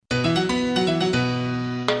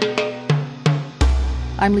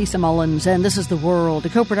I'm Lisa Mullins, and this is The World, a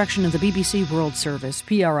co-production of the BBC World Service,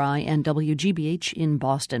 PRI, and WGBH in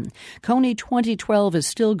Boston. Kony 2012 is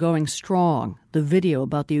still going strong. The video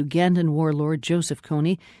about the Ugandan warlord Joseph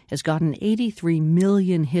Kony has gotten 83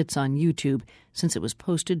 million hits on YouTube since it was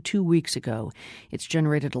posted 2 weeks ago. It's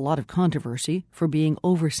generated a lot of controversy for being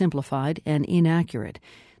oversimplified and inaccurate.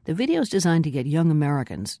 The video is designed to get young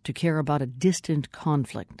Americans to care about a distant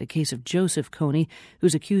conflict, the case of Joseph Kony,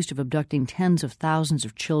 who's accused of abducting tens of thousands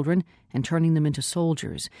of children and turning them into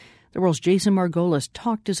soldiers. The World's Jason Margolis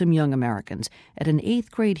talked to some young Americans at an 8th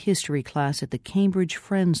grade history class at the Cambridge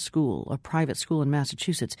Friends School, a private school in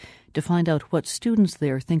Massachusetts, to find out what students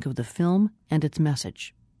there think of the film and its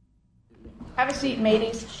message. Have a seat,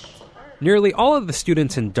 mateys. Nearly all of the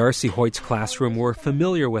students in Darcy Hoyt's classroom were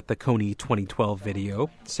familiar with the Kony 2012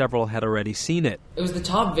 video. Several had already seen it. It was the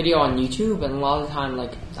top video on YouTube, and a lot of the time,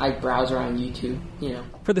 I browse around YouTube,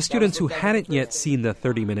 For the students who hadn't yet seen the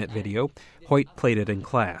 30-minute video, Hoyt played it in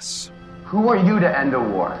class. Who are you to end a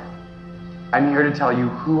war? I'm here to tell you,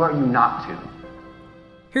 who are you not to?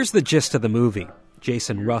 Here's the gist of the movie.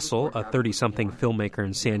 Jason Russell, a 30-something filmmaker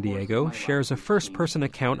in San Diego, shares a first-person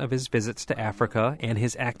account of his visits to Africa and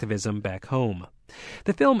his activism back home.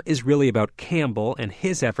 The film is really about Campbell and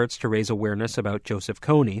his efforts to raise awareness about Joseph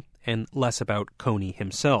Kony, and less about Kony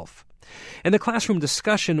himself. And the classroom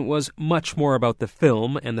discussion was much more about the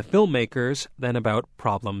film and the filmmakers than about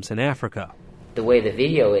problems in Africa. The way the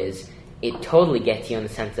video is, it totally gets you in the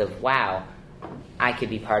sense of, wow, I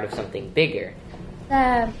could be part of something bigger.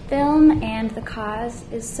 The film and the cause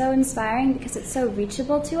is so inspiring because it's so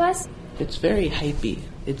reachable to us. It's very hypey.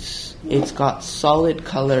 It's got solid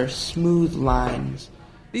color, smooth lines.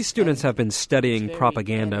 These students have been studying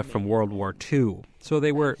propaganda from World War II, so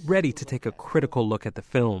they were ready to take a critical look at the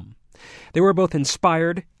film. They were both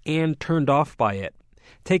inspired and turned off by it.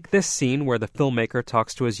 Take this scene where the filmmaker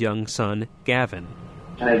talks to his young son, Gavin.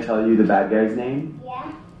 Can I tell you the bad guy's name?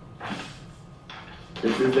 Yeah.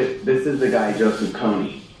 This is the guy, Joseph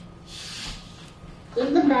Kony.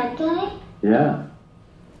 He's the bad guy? Yeah.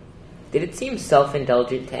 Did it seem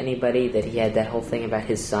self-indulgent to anybody that he had that whole thing about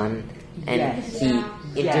his son? And he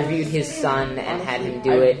interviewed his son and had him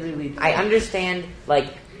do it? I understand,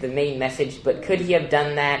 the main message, but could he have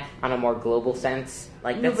done that on a more global sense?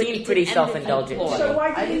 That seemed pretty self-indulgent. So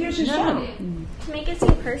why did he use his son? To make it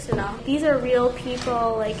seem personal. These are real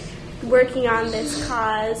people, working on this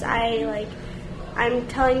cause. I'm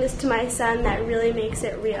telling this to my son. That really makes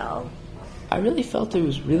it real. I really felt it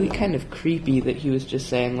was really kind of creepy that he was just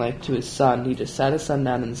saying, to his son, he just sat his son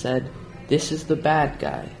down and said, this is the bad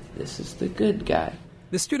guy, this is the good guy.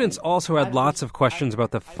 The students also had lots of questions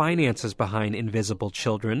about the finances behind Invisible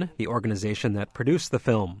Children, the organization that produced the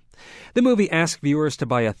film. The movie asked viewers to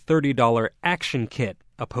buy a $30 action kit,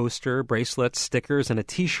 a poster, bracelets, stickers, and a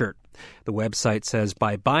T-shirt. The website says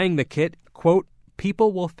by buying the kit, quote,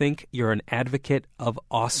 people will think you're an advocate of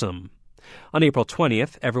awesome. On April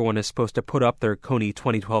 20th, everyone is supposed to put up their Kony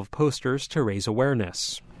 2012 posters to raise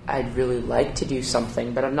awareness. I'd really like to do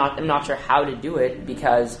something, but I'm not sure how to do it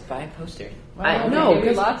because... Buy a poster. But I'm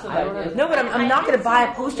not going to buy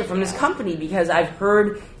a poster from this company because I've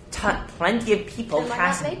heard plenty of people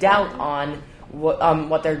cast doubt on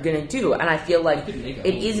what they're going to do, and I feel like it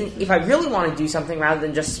isn't... If I really want to do something rather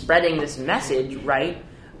than just spreading this message, right,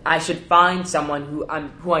 I should find someone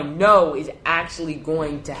who I know is actually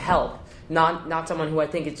going to help. Not someone who I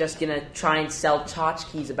think is just going to try and sell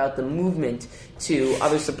tchotchkes about the movement to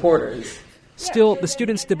other supporters. Still, the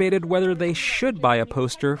students debated whether they should buy a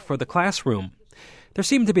poster for the classroom. There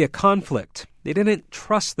seemed to be a conflict. They didn't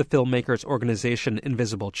trust the filmmaker's organization,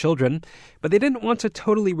 Invisible Children, but they didn't want to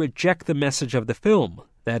totally reject the message of the film,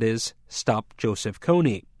 that is, stop Joseph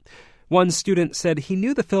Kony. One student said he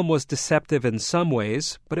knew the film was deceptive in some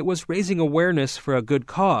ways, but it was raising awareness for a good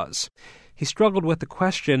cause. He struggled with the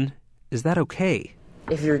question, is that okay?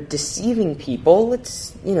 If you're deceiving people,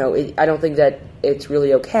 I don't think that it's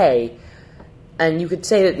really okay. And you could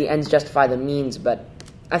say that the ends justify the means, but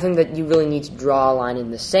I think that you really need to draw a line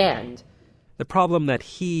in the sand. The problem that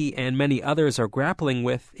he and many others are grappling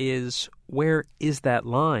with is, where is that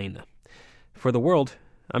line? For The World,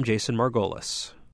 I'm Jason Margolis.